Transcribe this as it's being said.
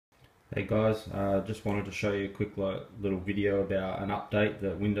Hey guys, just wanted to show you a quick little video about an update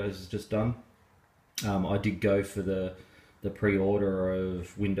that Windows has just done. I did go for the pre-order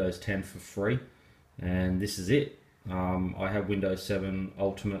of Windows 10 for free, and this is it. I had Windows 7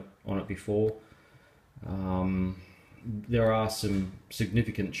 Ultimate on it before. There are some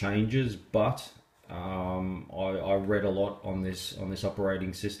significant changes, but I read a lot on this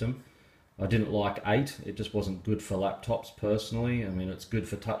operating system. I didn't like 8. It just wasn't good for laptops personally. I mean, it's good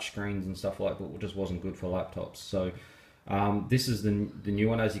for touchscreens and stuff like that, but it just wasn't good for laptops. So this is the new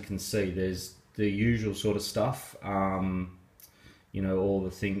one. As you can see, there's the usual sort of stuff. All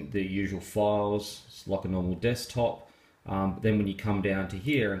the usual files. It's like a normal desktop. But then when you come down to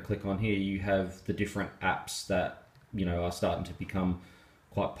here and click on here, you have the different apps that are starting to become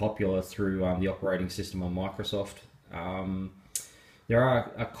quite popular through the operating system on Microsoft. There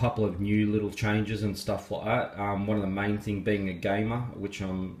are a couple of new little changes and stuff like that. One of the main thing being a gamer, which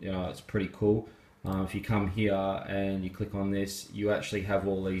it's pretty cool. If you come here and you click on this, you actually have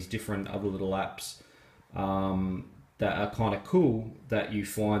all these different other little apps that are kind of cool that you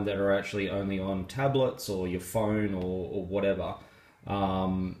find that are actually only on tablets or your phone or whatever.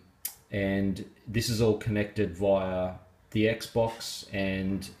 And this is all connected via the Xbox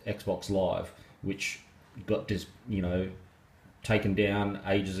and Xbox Live, which got this, taken down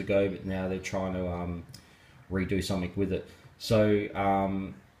ages ago, but now they're trying to redo something with it. So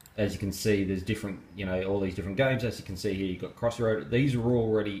as you can see, there's different, all these different games. As you can see here, you've got Crossroad. These are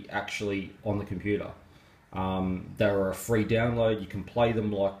already actually on the computer. They're a free download. You can play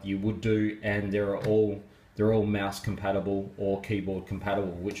them like you would do, and they're all mouse compatible or keyboard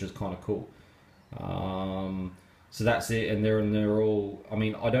compatible, which is kind of cool. So that's it, and they're all. I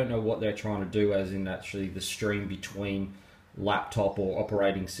mean, I don't know what they're trying to do, as in actually the stream between laptop or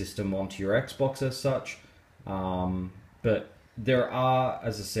operating system onto your Xbox as such, but there are,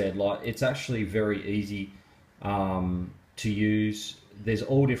 as I said, like it's actually very easy to use. There's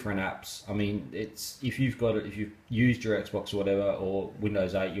all different apps. I mean, if you've used your Xbox or whatever, or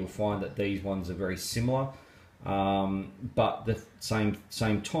Windows 8, you'll find that these ones are very similar, but the same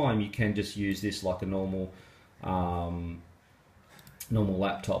time you can just use this like a normal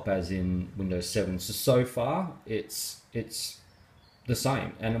laptop, as in Windows 7. So far it's the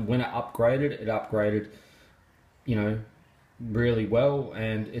same, and when it upgraded really well,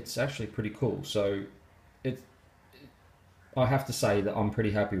 and it's actually pretty cool. So I have to say that I'm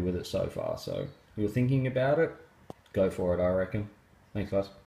pretty happy with it so far. So if you're thinking about it, go for it, I reckon. Thanks guys.